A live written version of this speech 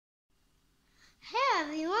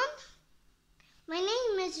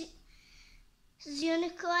is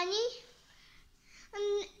Unicorny.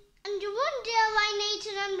 And you wonder why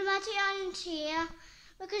Nathan and Matty aren't here,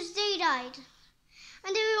 because they died.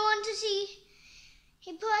 And if you want to see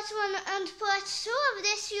part 1 and part 2 of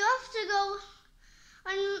this, you have to go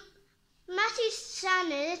on Matty's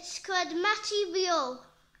channel. It's called Matty Bio.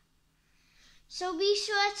 So be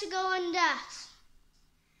sure to go on that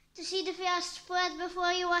to see the first part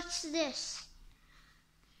before you watch this.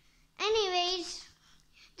 Anyways,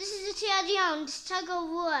 this is the third round, tug of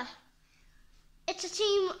war. It's a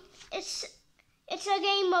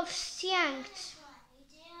game of strength.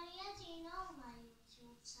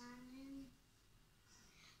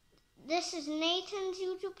 This is Nathan's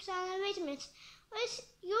YouTube channel. Wait a minute.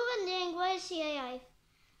 You're wondering why is he alive?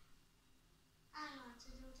 I want to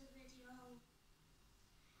do the video.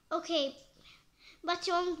 Okay, but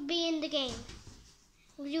you won't be in the game.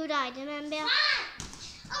 You died, remember?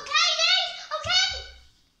 Okay, guys. Okay.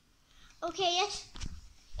 Okay,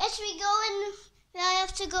 yes, we go and where I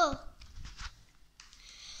have to go.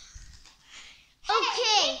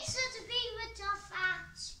 Okay. It's to be with the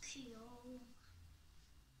fat queue.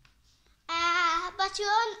 But you're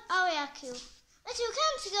on our queue. But you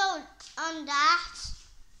can't go on that.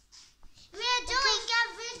 We're doing a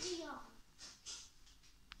video.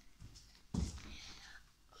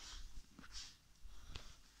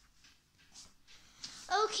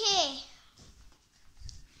 Okay.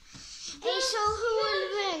 Hey, so who will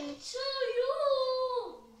win?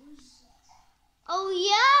 Oh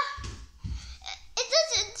yeah? It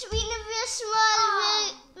doesn't mean if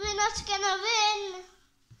we're not gonna win.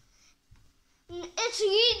 It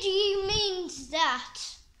really means that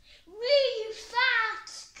We fat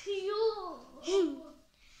queue.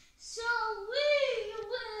 So we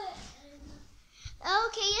win.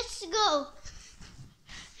 okay, let's go.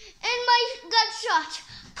 And my gunshot.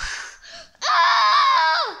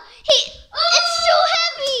 Oh! It's so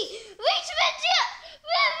heavy. Wait a minute,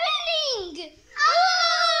 we're winning.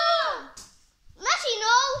 Oh! Matty,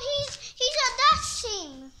 no, he's on that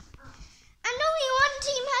team. And only one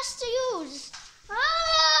team has to use.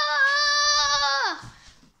 Ah!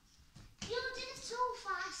 You did it so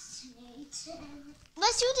fast, Nathan.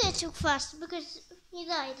 But you did it too fast because you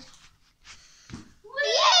died.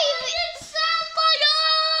 Yay! It's somebody!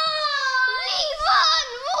 We won!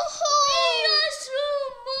 Woohoo!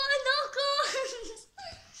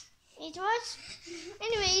 It was.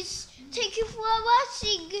 Anyways, thank you for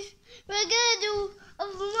watching. We're gonna do a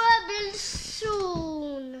marble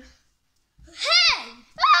soon. Hey!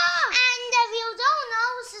 Ah! And if you don't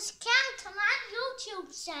know, subscribe to my YouTube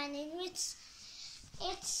channel.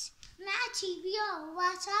 It's Matty Bio,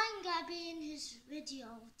 what I'm gonna be in his video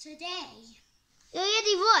today. You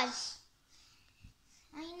already was.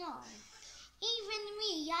 I know. Even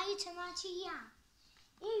me, yeah, it's Matty, yeah.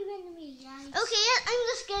 Even me, yeah. Okay, I'm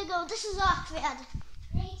just gonna go. This is awkward.